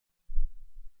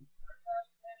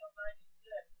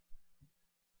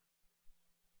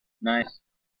Nice.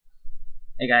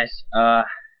 Hey guys, let's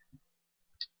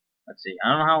see. I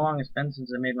don't know how long it's been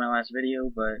since I made my last video,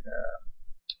 but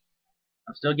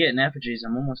I'm still getting effigies.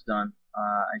 I'm almost done.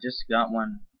 I just got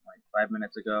one like 5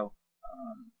 minutes ago.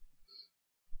 Um,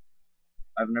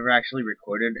 I've never actually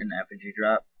recorded an effigy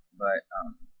drop, but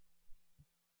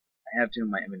I have two in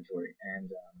my inventory,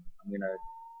 and I'm gonna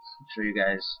show you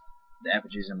guys the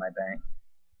effigies in my bank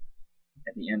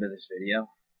at the end of this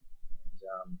video.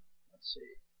 And, let's see.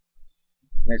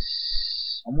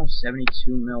 That's almost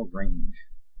 72 mil range.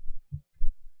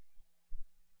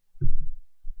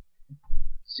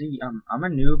 See, I'm a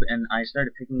noob, and I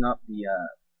started picking up the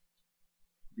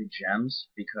gems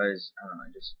because I don't know.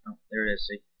 I just there it is.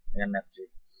 See, I got an effigy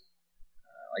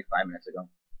like 5 minutes ago,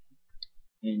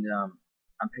 and I'm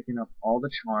picking up all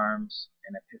the charms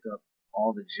and I pick up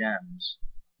all the gems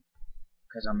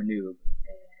because I'm a noob,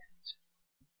 and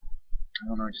I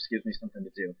don't know. It just gives me something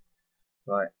to do.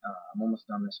 But I'm almost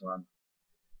done this run.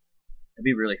 It'd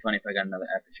be really funny if I got another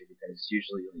effigy because it's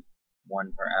usually like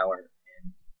one per hour,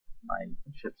 and my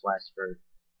ships last for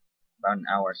about an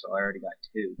hour, so I already got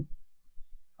two.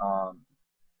 I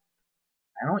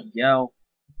don't yell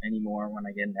anymore when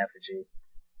I get an effigy.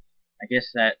 I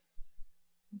guess that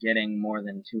getting more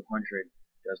than 200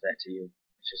 does that to you.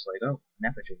 It's just like, oh, an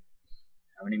effigy.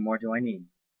 How many more do I need?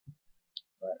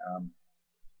 But,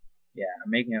 yeah, I'm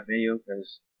making a video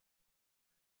because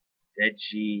Dead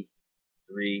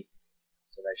G3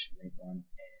 said I should make one,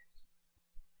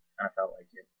 and I felt like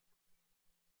it.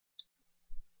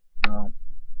 Well,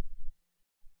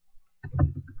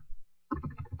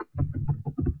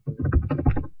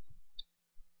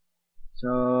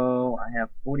 so I have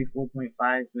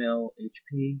 44.5 mil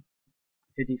HP,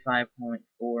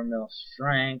 55.4 mil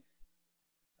strength,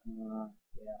 yeah,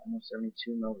 almost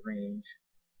 72 mil range.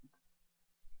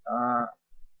 Uh,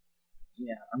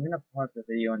 yeah, I'm gonna pause the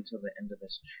video until the end of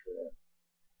this trip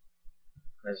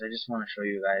because I just want to show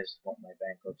you guys what my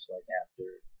bank looks like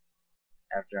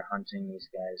after hunting these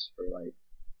guys for like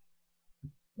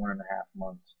 1.5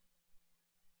 months.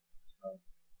 So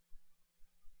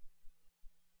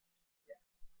yeah,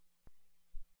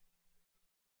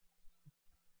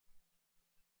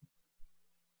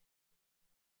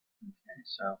 okay,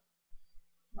 so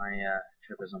my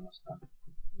trip is almost done.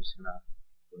 I'm just gonna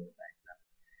go back now.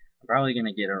 I'm probably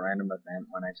gonna get a random event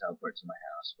when I teleport to my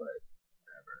house, but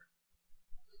whatever.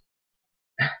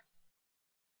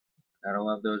 Gotta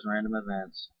love those random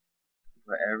events.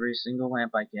 Put every single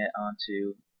lamp I get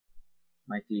onto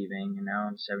my thieving, and now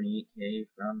I'm 78k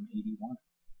from 81.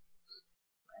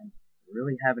 I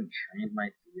really haven't trained my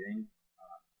thieving.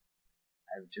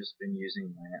 I've just been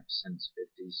using lamps since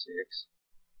 56,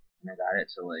 and I got it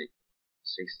to like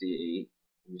 68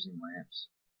 using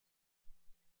lamps,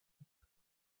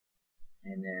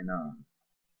 and then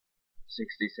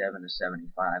 67 to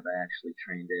 75 I actually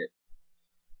trained it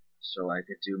so I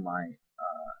could do my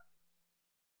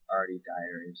arty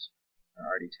diaries or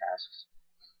arty tasks,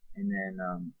 and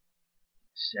then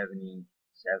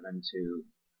 77 to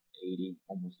 80,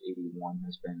 almost 81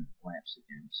 has been lamps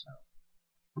again. So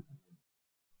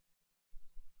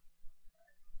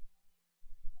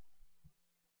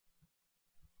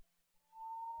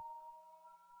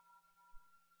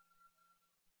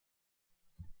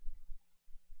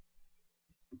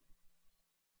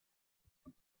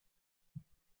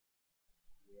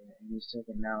yeah, any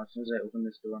second now, as soon as I open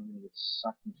this door, I'm gonna get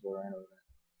sucked into a rhino event.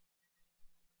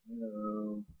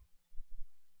 Hello.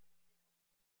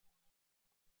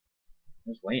 I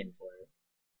was waiting for it.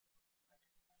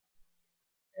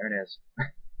 There it is.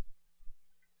 That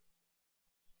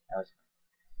was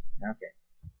okay.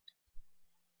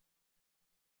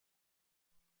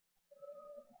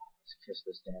 Let's kiss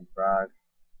this damn frog.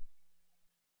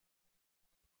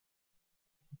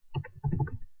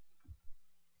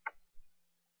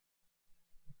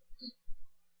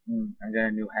 I got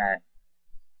a new hat.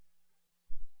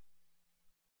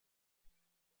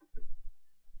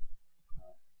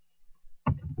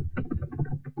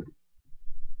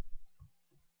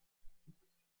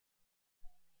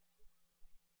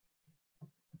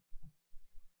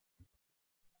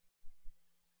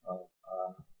 Oh,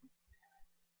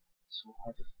 so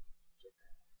hard to get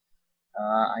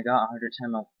that. I got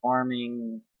 110 mil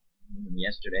farming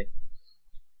yesterday.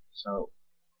 So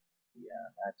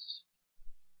yeah, that's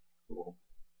cool.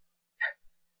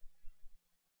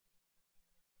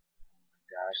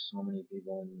 Gosh, so many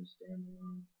people in this damn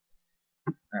room.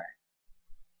 Alright.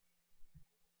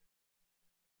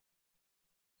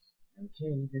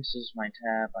 Okay, this is my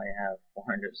tab. I have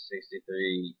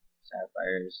 463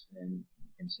 sapphires, and you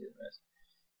can see the rest.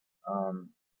 I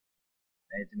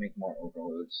had to make more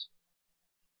overloads.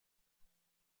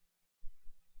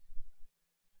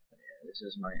 this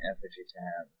is my effigy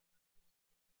tab.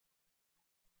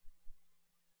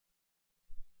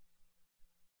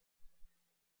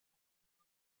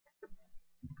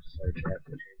 Search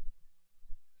effigy.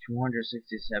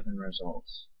 267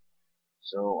 results.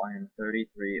 So I am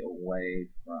 33 away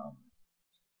from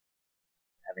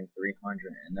having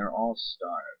 300, and they're all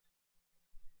starved.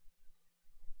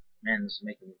 Man, this is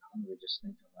making me hungry just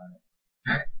thinking about it.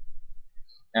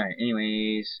 Alright,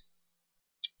 anyways.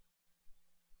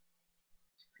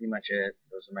 That's pretty much it.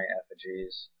 Those are my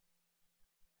effigies.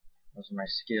 Those are my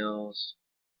skills.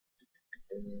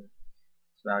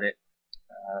 That's about it.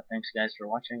 Thanks guys for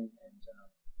watching, and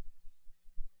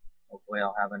hopefully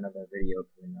I'll have another video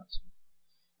coming out soon.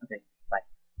 Okay, bye.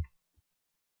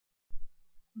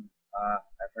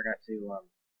 I forgot to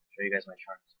show you guys my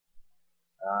charms.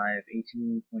 I have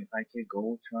 18.5k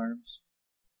gold charms,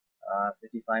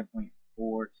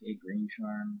 55.4k green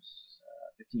charms,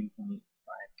 15.5k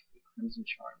crimson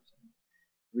charms, and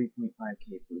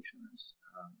 3.5k blue charms.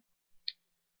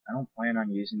 I don't plan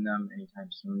on using them anytime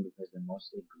soon because they're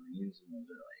mostly greens and those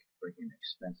are like freaking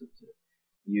expensive to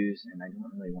use, and I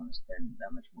don't really want to spend that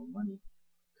much more money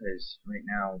because right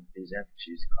now these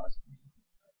effigies cost me a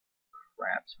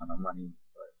crap ton of money,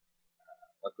 but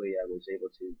luckily I was able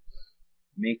to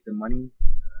make the money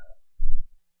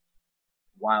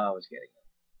while I was getting them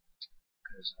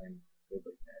because I'm good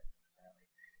like that apparently.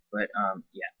 But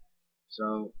yeah,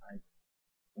 so I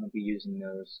won't be using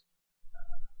those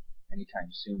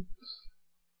anytime soon.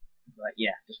 But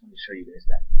yeah, just wanted to show you guys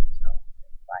that.